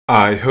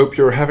I hope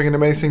you're having an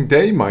amazing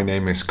day. My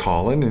name is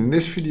Colin, and in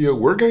this video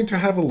we're going to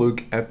have a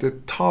look at the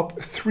top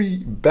 3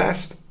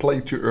 best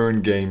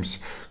play-to-earn games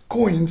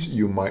coins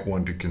you might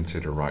want to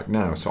consider right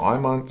now. So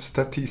I'm on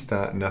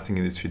Statista. Nothing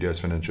in this video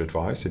is financial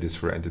advice. It is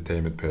for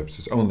entertainment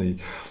purposes only.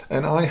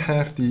 And I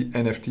have the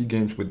NFT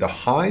games with the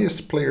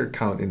highest player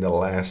count in the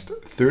last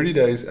 30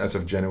 days as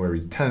of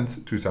January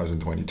 10th,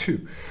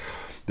 2022.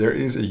 There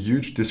is a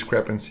huge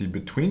discrepancy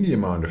between the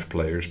amount of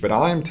players, but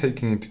I am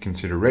taking into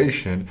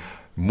consideration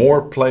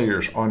more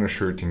players on a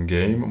certain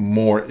game,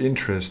 more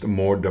interest,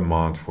 more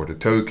demand for the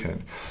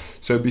token.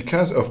 So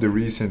because of the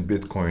recent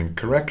Bitcoin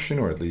correction,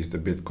 or at least the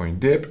Bitcoin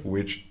dip,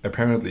 which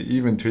apparently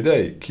even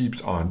today keeps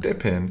on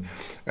dipping,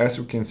 as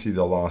we can see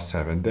the last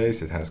 7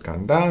 days it has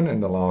gone down,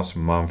 and the last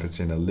month it's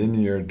in a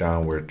linear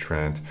downward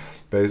trend,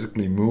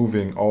 basically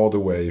moving all the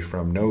way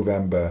from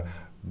November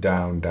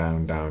down,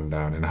 down, down,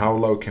 down. And how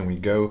low can we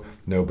go?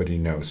 Nobody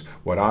knows.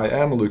 What I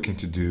am looking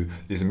to do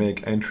is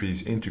make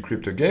entries into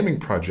crypto gaming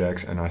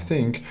projects, and I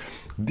think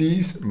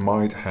these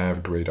might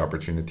have great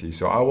opportunities.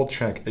 So I will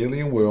check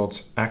Alien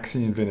Worlds,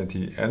 Axie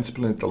Infinity, and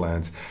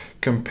Splinterlands,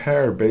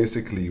 compare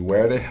basically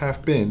where they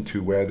have been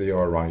to where they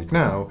are right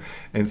now,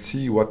 and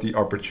see what the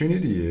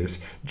opportunity is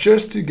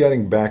just to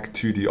getting back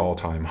to the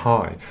all-time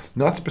high.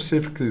 Not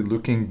specifically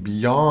looking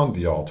beyond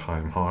the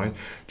all-time high,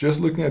 just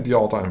looking at the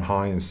all-time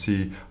high and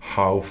see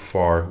how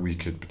far we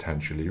could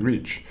potentially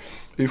reach.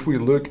 If we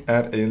look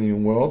at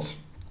Alien Worlds,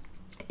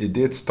 it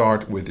did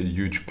start with a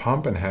huge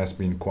pump and has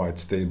been quite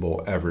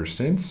stable ever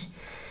since.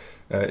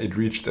 It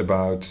reached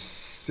about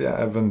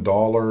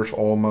 $7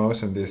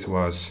 almost, and this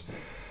was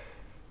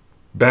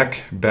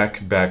back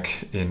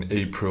in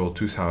April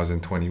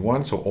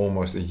 2021, so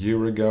almost a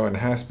year ago, and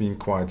has been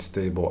quite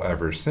stable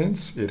ever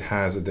since. It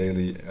has a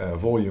daily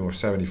volume of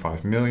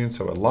 75 million,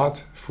 so a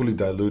lot, fully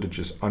diluted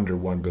just under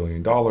 $1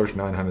 billion,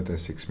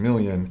 906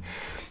 million.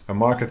 A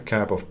market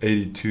cap of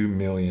 82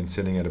 million,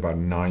 sitting at about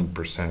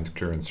 9%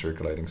 current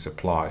circulating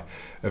supply.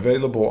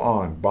 Available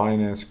on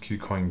Binance,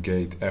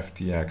 KuCoinGate,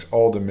 FTX,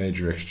 all the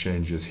major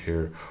exchanges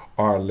here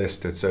are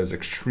listed, so it's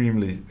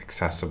extremely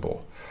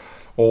accessible.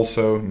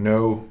 Also,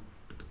 no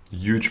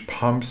huge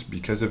pumps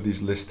because of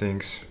these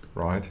listings,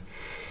 right?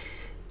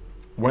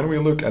 When we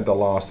look at the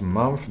last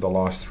month, the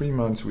last 3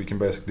 months, we can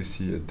basically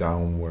see a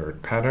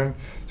downward pattern.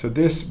 So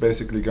this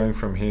basically going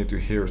from here to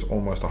here is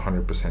almost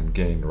 100%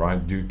 gain,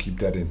 right? Do keep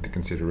that into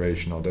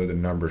consideration. Although the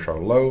numbers are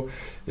low,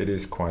 it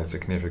is quite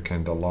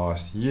significant. The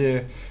last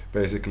year,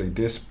 basically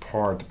this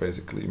part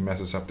basically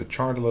messes up the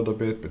chart a little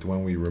bit, but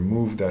when we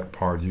remove that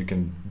part, you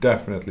can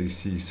definitely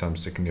see some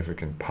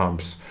significant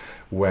pumps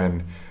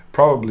when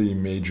probably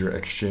major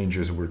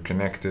exchanges were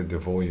connected, the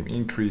volume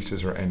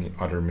increases, or any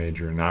other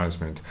major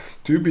announcement.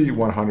 To be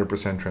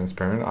 100%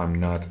 transparent, I'm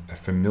not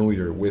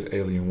familiar with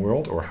Alien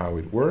World or how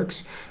it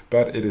works,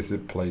 but it is a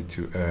play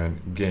to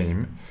earn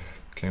game.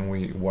 Can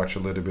we watch a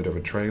little bit of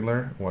a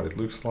trailer, what it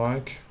looks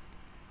like?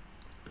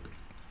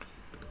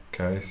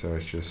 Okay, so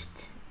it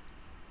just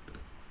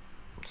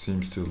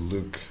seems to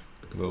look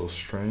a little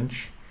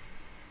strange.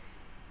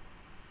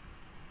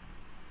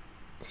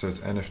 So it's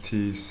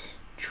NFTs,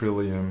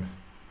 Trillium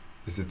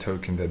is the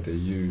token that they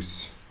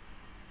use,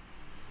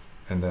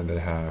 and then they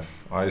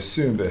have, I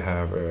assume they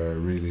have a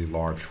really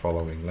large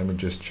following. Let me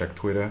just check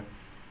Twitter.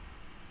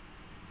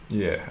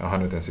 Yeah,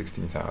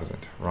 116,000,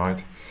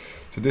 right?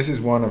 So this is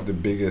one of the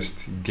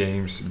biggest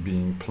games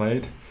being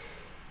played.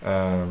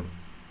 The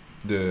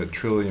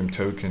Trillium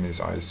token is,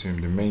 I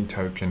assume, the main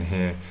token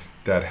here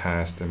that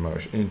has the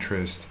most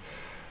interest.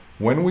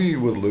 When we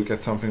would look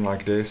at something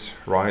like this,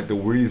 right, the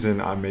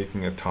reason I'm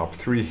making a top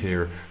 3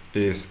 here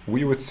is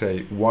we would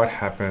say what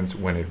happens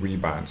when it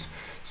rebounds.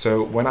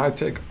 So when I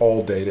take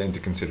all data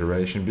into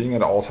consideration, being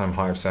at an all-time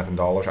high of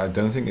 $7, I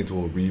don't think it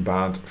will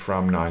rebound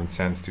from 9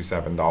 cents to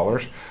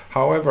 $7.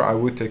 However, I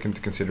would take into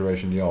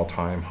consideration the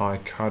all-time high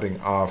cutting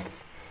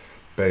off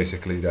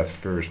basically that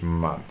first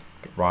month,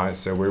 right?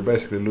 So we're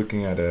basically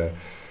looking at a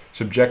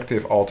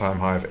subjective all-time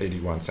high of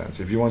 81 cents.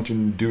 If you want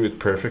to do it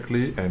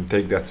perfectly and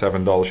take that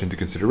 $7 into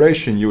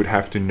consideration, you would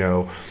have to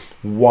know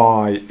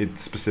why it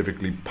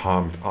specifically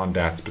pumped on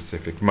that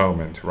specific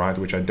moment, right?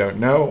 Which I don't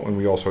know, and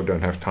we also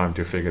don't have time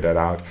to figure that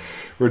out.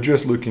 We're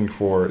just looking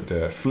for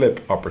the flip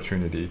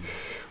opportunity,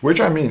 which,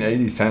 I mean,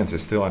 80 cents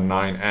is still a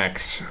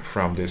 9x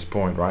from this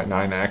point, right?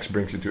 9x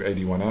brings it to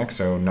 81x,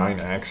 so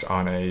 9x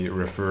on a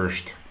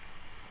reversed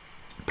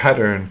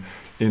pattern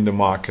in the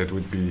market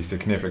would be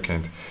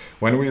significant.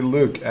 When we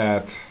look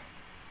at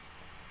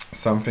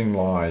something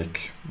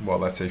like, well,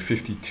 let's say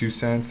 52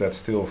 cents, that's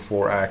still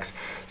 4x.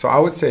 So I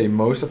would say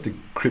most of the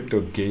crypto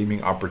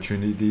gaming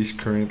opportunities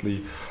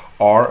currently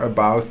are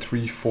about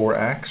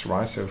 3-4x,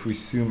 right? So if we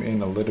zoom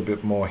in a little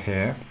bit more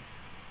here,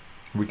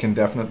 we can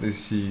definitely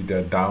see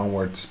the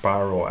downward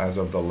spiral as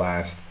of the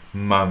last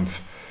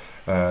month.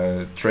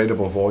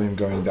 Tradable volume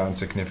going down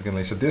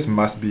significantly. So this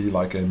must be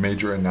like a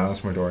major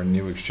announcement or a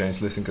new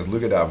exchange listing, because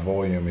look at that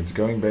volume. It's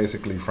going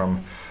basically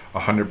from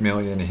 100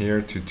 million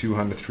here to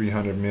 200,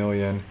 300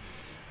 million.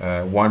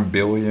 1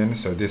 billion,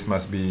 so this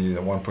must be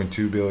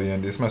 1.2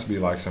 billion. This must be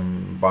like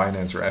some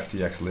Binance or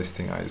FTX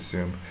listing, I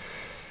assume.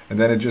 And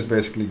then it just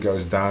basically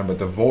goes down, but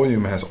the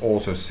volume has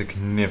also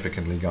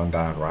significantly gone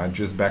down, right?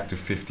 Just back to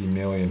 50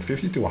 million,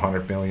 50 to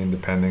 100 million,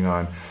 depending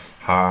on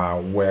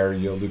where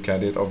you look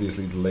at it.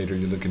 Obviously, the later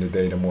you look in the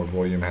data, more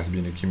volume has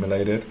been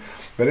accumulated.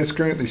 But it's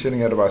currently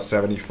sitting at about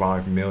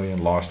 75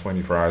 million last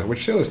 24 hours,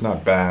 which still is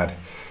not bad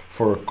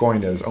for a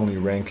coin that is only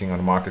ranking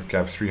on market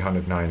cap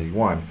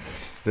 391.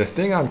 The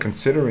thing I'm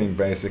considering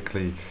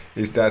basically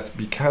is that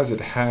because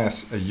it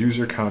has a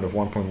user count of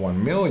 1.1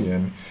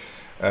 million,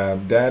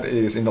 that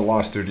is in the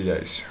last 30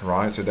 days,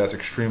 right? So that's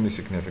extremely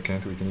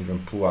significant. We can even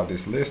pull out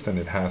this list, and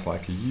it has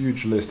like a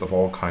huge list of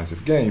all kinds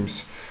of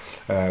games,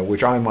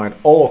 which I might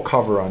all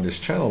cover on this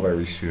channel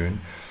very soon.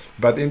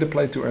 But in the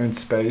play to earn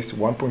space,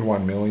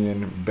 1.1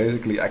 million,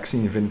 basically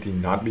Axie Infinity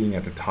not being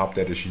at the top,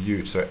 that is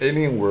huge. So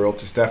Alien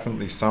World is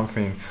definitely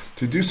something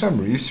to do some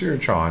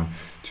research on,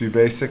 to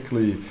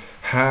basically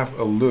have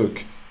a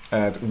look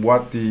at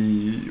what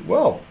the,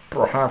 well,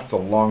 perhaps the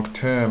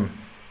long-term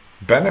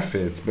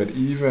benefits, but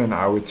even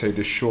I would say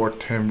the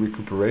short-term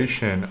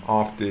recuperation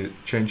of the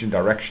change in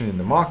direction in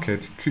the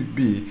market could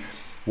be,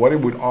 what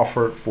it would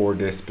offer for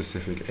this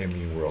specific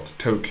Alien World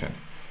token,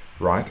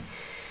 right?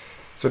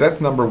 So that's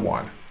number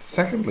one.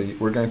 Secondly,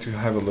 we're going to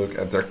have a look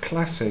at their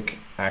classic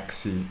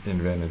Axie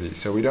Infinity.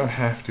 So we don't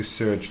have to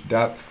search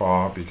that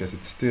far because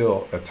it's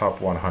still a top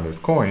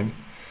 100 coin.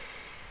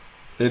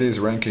 It is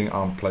ranking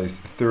on place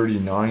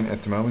 39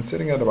 at the moment,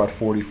 sitting at about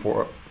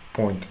 44.7,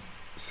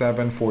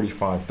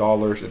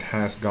 $45. It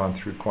has gone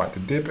through quite a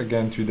dip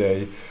again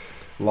today.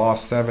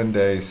 Last 7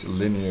 days,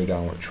 linear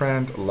downward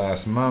trend.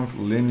 Last month,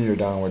 linear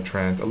downward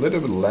trend, a little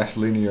bit less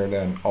linear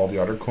than all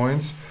the other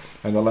coins.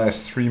 And the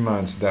last 3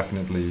 months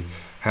definitely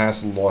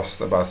has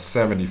lost about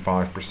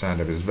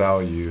 75% of its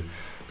value.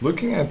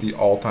 Looking at the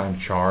all-time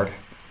chart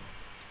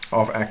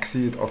of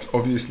Axie, it's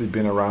obviously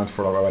been around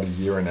for about a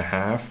year and a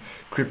half.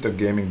 Crypto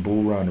gaming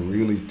bull run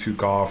really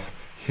took off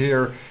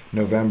here,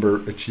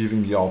 November,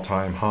 achieving the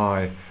all-time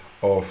high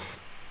of,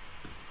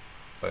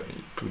 let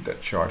me put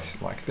that chart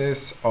like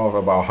this, of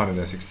about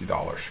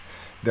 $160.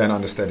 Then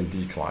on the steady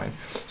decline.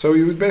 So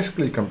we would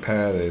basically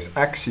compare this.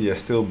 Axie as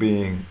still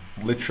being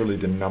literally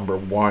the number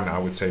one, I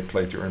would say,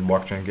 play to earn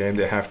blockchain game.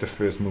 They have the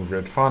first mover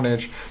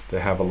advantage. They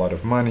have a lot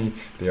of money.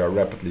 They are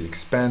rapidly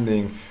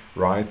expanding,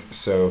 right?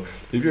 So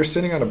if you're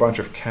sitting on a bunch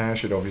of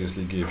cash, it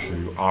obviously gives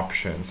you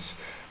options.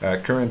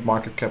 Current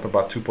market cap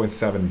about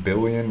 2.7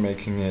 billion,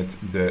 making it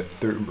the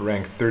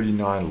ranked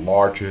 39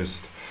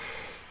 largest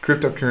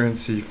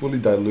cryptocurrency, fully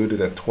diluted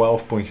at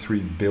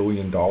 $12.3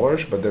 billion,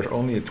 but there's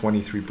only a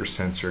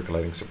 23%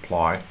 circulating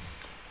supply.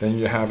 Then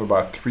you have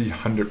about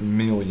 300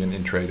 million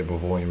in tradable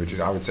volume, which is,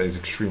 I would say, is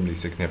extremely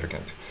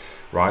significant,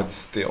 right?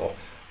 Still,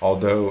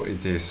 although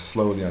it is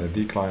slowly on a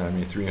decline, I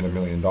mean, $300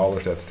 million,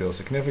 that's still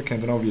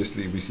significant. And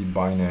obviously we see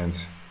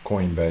Binance,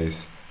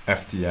 Coinbase,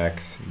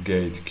 FTX,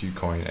 Gate,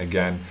 KuCoin,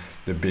 again,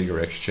 the bigger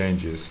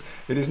exchanges.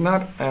 It is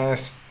not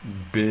as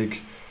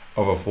big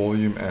of a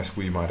volume as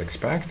we might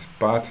expect,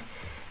 but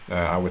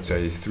I would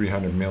say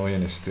 300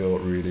 million is still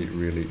really,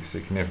 really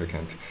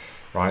significant,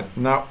 right?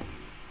 Now,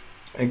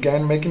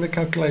 again, making the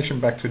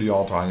calculation back to the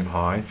all-time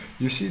high,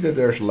 you see that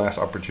there's less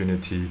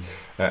opportunity.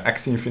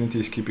 Axie Infinity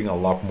is keeping a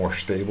lot more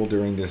stable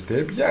during this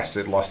dip. Yes,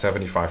 it lost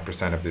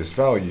 75% of this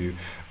value,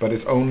 but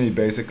it's only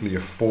basically a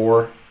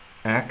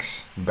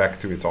 4x back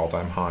to its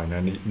all-time high,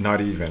 and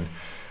not even,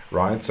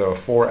 right? So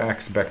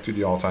 4x back to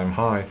the all-time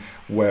high,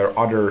 where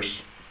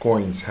others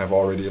coins have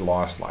already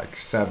lost like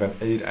 7,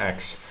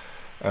 8x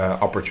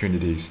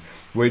opportunities,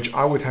 which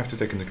I would have to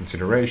take into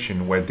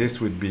consideration, where this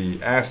would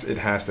be, as it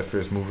has the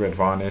first mover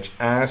advantage,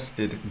 as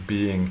it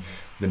being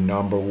the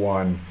number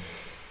one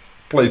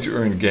play to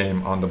earn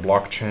game on the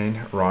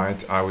blockchain,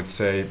 right? I would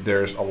say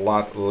there's a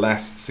lot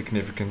less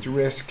significant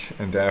risk,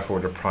 and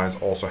therefore the price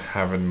also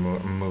haven't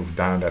moved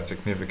down that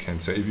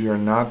significant. So if you're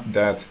not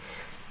that,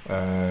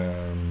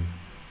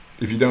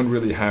 if you don't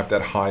really have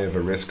that high of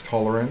a risk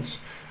tolerance,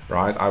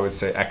 right, I would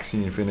say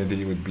Axie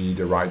Infinity would be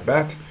the right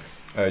bet.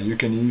 You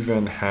can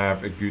even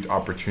have a good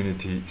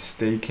opportunity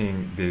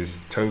staking this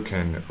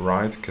token,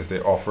 right? Because they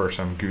offer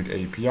some good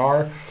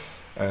APR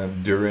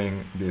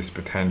during this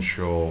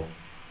potential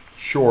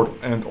short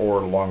and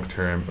or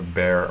long-term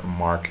bear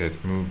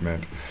market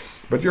movement.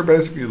 But you're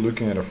basically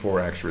looking at a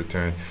 4x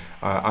return.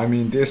 I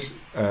mean, this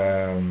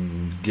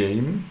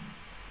game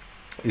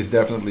is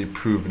definitely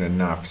proven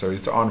enough. So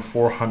it's on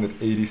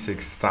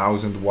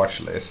 486,000 watch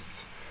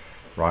lists,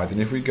 right?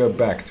 And if we go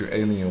back to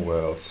Alien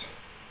Worlds,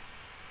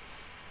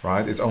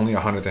 right, it's only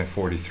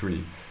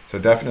 143. So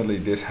definitely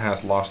this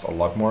has lost a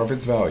lot more of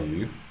its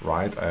value,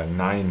 right?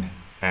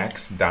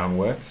 9x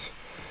downwards.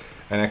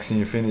 And Axie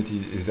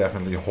Infinity is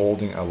definitely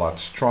holding a lot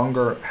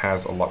stronger,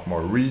 has a lot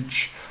more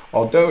reach.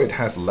 Although it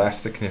has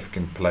less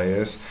significant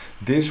players,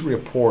 this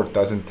report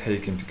doesn't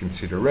take into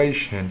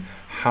consideration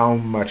how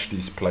much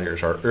these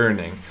players are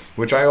earning,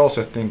 which I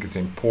also think is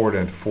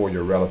important for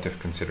your relative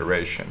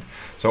consideration.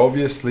 So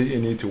obviously you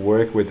need to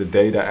work with the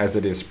data as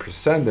it is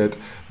presented,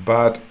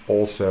 but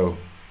also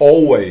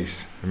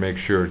always make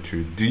sure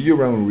to do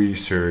your own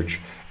research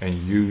and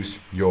use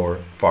your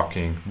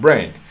fucking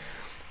brain,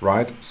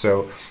 right?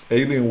 So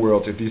alien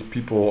worlds, if these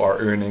people are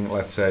earning,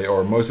 let's say,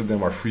 or most of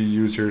them are free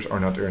users, are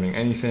not earning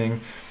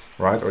anything,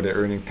 right? Or they're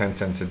earning 10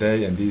 cents a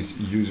day, and these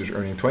users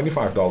earning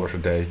 $25 a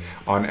day.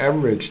 On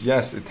average,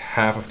 yes, it's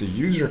half of the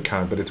user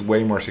count, but it's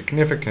way more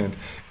significant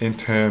in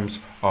terms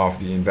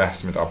of the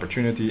investment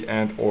opportunity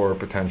and or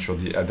potential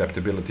the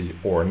adaptability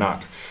or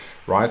not,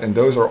 right? And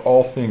those are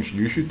all things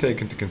you should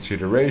take into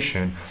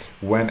consideration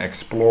when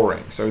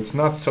exploring. So it's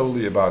not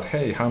solely about,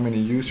 hey, how many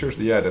users?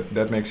 Yeah,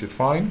 that makes it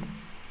fine.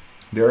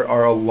 There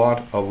are a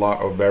lot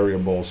of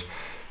variables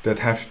that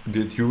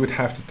you would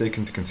have to take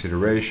into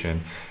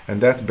consideration,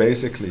 and that's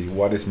basically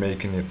what is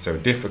making it so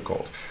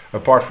difficult.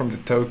 Apart from the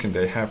token,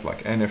 they have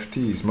like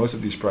NFTs. Most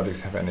of these projects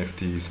have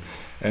NFTs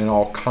and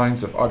all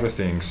kinds of other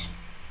things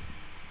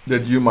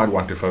that you might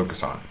want to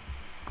focus on.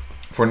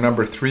 For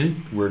number 3,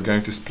 we're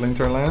going to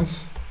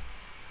Splinterlands.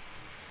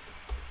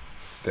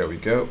 There we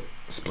go.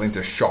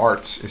 Splinter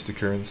Shards is the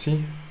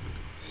currency.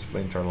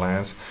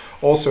 Splinterlands,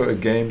 also a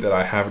game that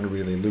I haven't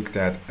really looked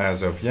at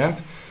as of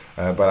yet,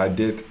 but I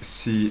did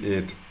see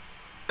it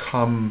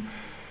come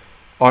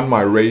on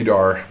my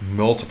radar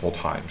multiple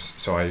times.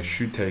 So I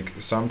should take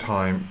some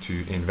time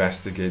to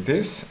investigate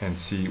this and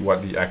see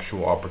what the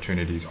actual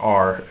opportunities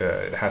are.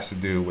 It has to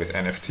do with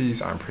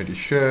NFTs, I'm pretty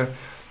sure.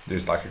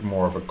 There's like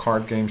more of a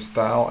card game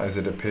style as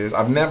it appears.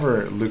 I've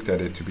never looked at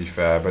it, to be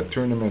fair, but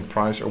tournament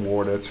prize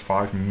awarded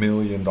 $5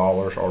 million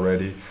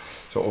already.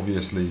 So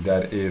obviously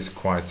that is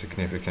quite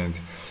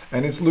significant,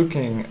 and it's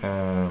looking,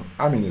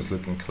 I mean, it's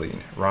looking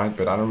clean, right?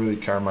 But I don't really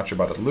care much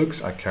about the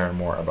looks. I care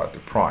more about the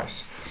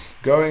price.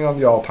 Going on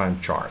the all-time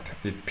chart,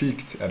 it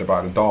peaked at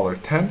about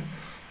 $1.10.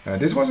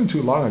 This wasn't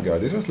too long ago.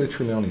 This was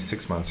literally only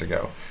 6 months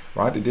ago,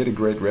 right? It did a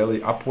great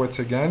rally upwards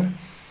again.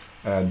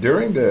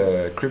 During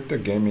the crypto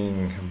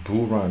gaming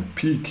bull run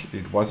peak,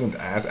 it wasn't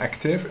as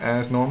active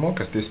as normal,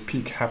 because this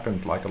peak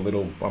happened like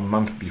a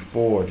month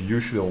before.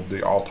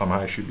 The all-time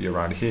high should be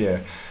around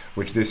here,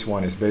 which this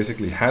one is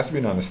basically has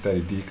been on a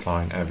steady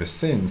decline ever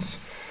since.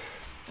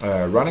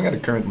 Running at a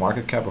current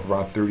market cap of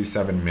around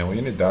 37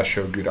 million, it does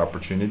show good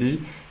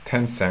opportunity,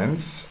 10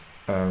 cents.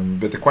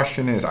 But the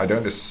question is, I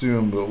don't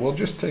assume we'll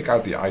just take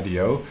out the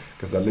IDO,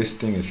 because the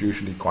listing is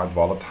usually quite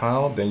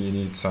volatile. Then you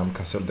need some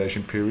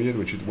consolidation period,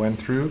 which it went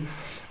through.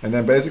 And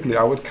then basically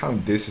I would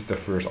count this as the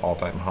first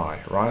all-time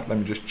high, right? Let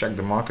me just check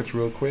the markets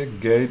real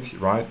quick. Gate,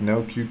 right?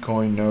 No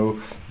Qcoin,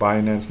 no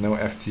Binance, no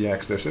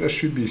FTX. So there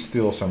should be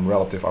still some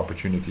relative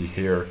opportunity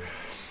here.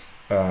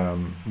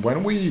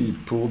 When we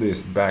pull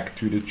this back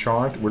to the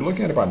chart, we're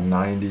looking at about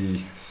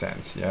 90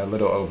 cents, yeah, a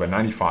little over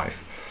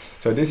 95.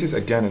 So this is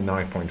again a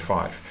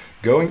 9.5.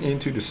 Going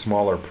into the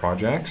smaller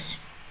projects,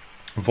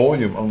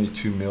 volume only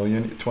 2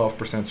 million,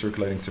 12%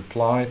 circulating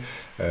supply,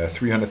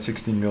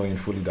 316 million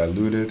fully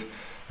diluted,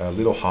 a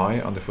little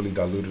high on the fully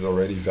diluted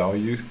already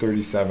value,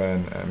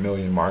 37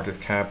 million market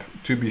cap.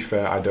 To be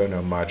fair, I don't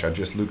know much. I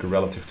just look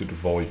relative to the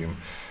volume,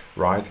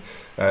 right?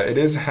 It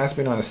has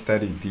been on a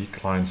steady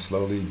decline,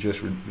 slowly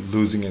just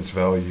losing its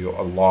value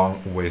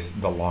along with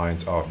the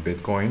lines of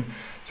Bitcoin.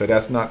 So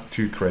that's not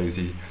too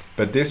crazy.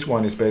 But this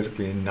one is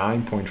basically a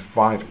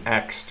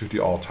 9.5x to the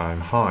all-time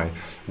high,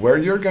 where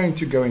you're going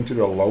to go into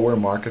the lower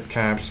market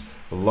caps,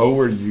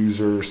 lower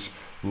users,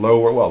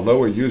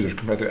 lower users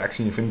compared to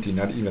Axie Infinity,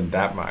 not even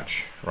that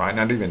much, right?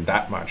 Not even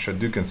that much, so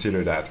do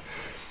consider that.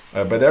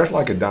 But there's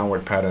like a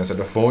downward pattern, so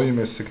the volume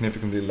is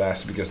significantly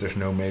less because there's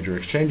no major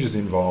exchanges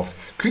involved.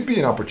 Could be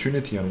an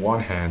opportunity on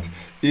one hand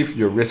if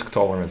your risk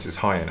tolerance is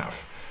high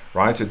enough,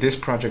 right? So this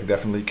project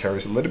definitely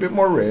carries a little bit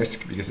more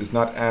risk because it's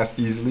not as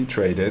easily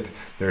traded.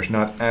 There's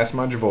not as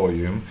much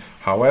volume.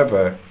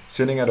 However,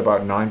 sitting at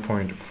about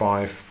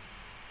 95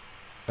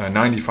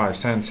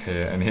 cents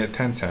here and here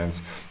 10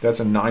 cents, that's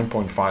a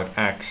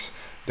 9.5x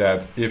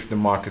that, if the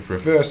market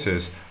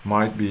reverses,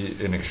 might be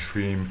an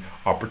extreme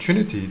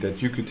opportunity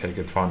that you could take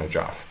advantage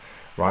of,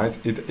 right?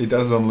 It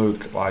doesn't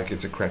look like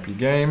it's a crappy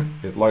game.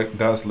 It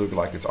does look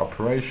like it's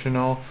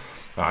operational.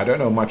 I don't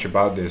know much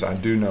about this. I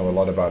do know a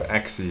lot about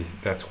Axie,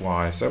 that's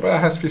why. So, but it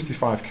has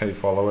 55k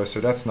followers, so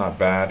that's not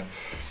bad.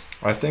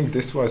 I think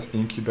this was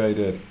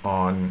incubated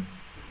on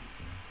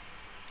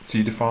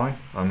DeFi.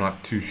 I'm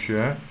not too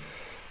sure.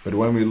 But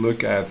when we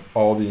look at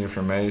all the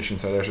information,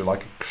 so there's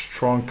like a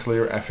strong,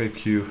 clear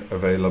FAQ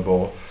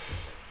available,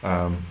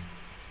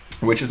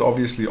 which is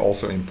obviously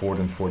also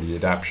important for the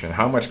adaption.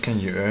 How much can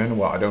you earn?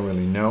 Well, I don't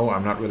really know.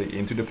 I'm not really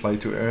into the play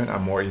to earn.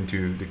 I'm more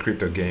into the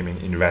crypto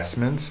gaming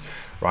investments,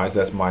 right?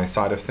 That's my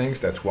side of things.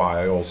 That's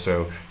why I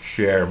also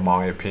share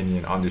my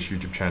opinion on this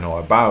YouTube channel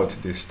about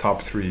this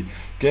top 3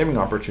 gaming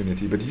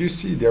opportunity. But you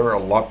see, there are a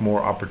lot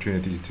more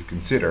opportunities to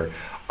consider.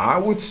 I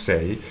would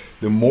say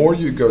the more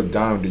you go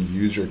down the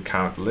user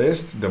count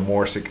list, the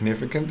more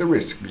significant the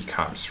risk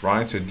becomes,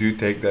 right? So do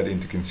take that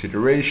into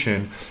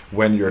consideration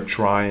when you're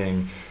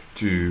trying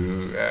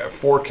to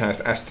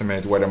forecast,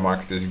 estimate where the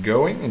market is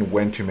going and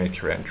when to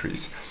make your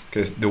entries.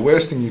 Because the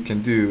worst thing you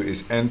can do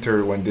is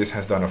enter when this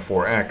has done a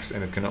 4x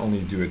and it can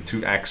only do a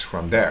 2x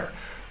from there,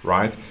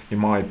 right? In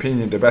my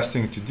opinion, the best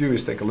thing to do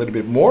is take a little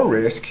bit more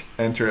risk,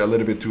 enter a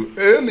little bit too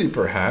early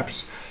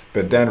perhaps,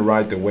 but then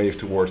ride the wave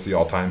towards the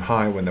all-time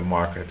high when the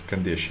market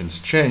conditions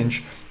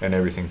change and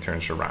everything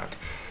turns around.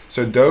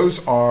 So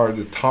those are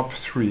the top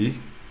 3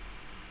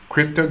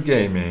 crypto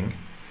gaming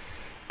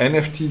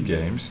NFT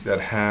games that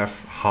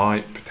have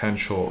high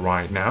potential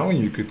right now, and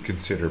you could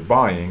consider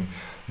buying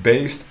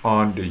based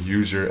on the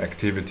user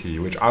activity,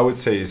 which I would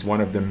say is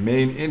one of the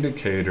main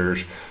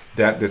indicators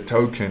that the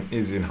token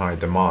is in high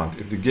demand.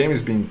 If the game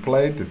is being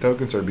played, the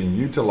tokens are being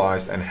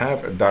utilized and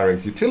have a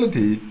direct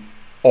utility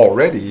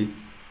already,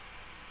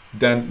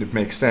 then it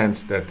makes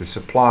sense that the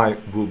supply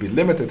will be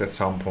limited at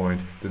some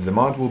point, the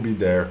demand will be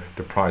there,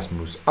 the price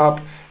moves up,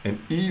 and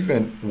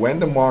even when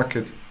the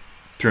market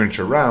turns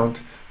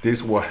around,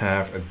 this will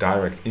have a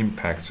direct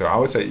impact. So I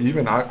would say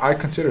even I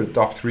consider the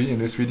top 3 in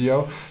this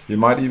video. You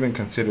might even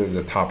consider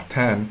the top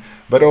 10,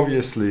 but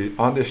obviously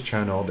on this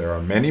channel there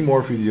are many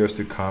more videos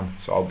to come,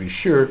 so I'll be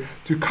sure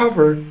to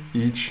cover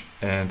each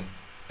and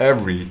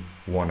every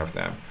one of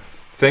them.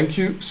 Thank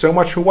you so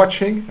much for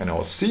watching, and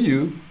I'll see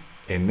you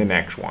in the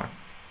next one.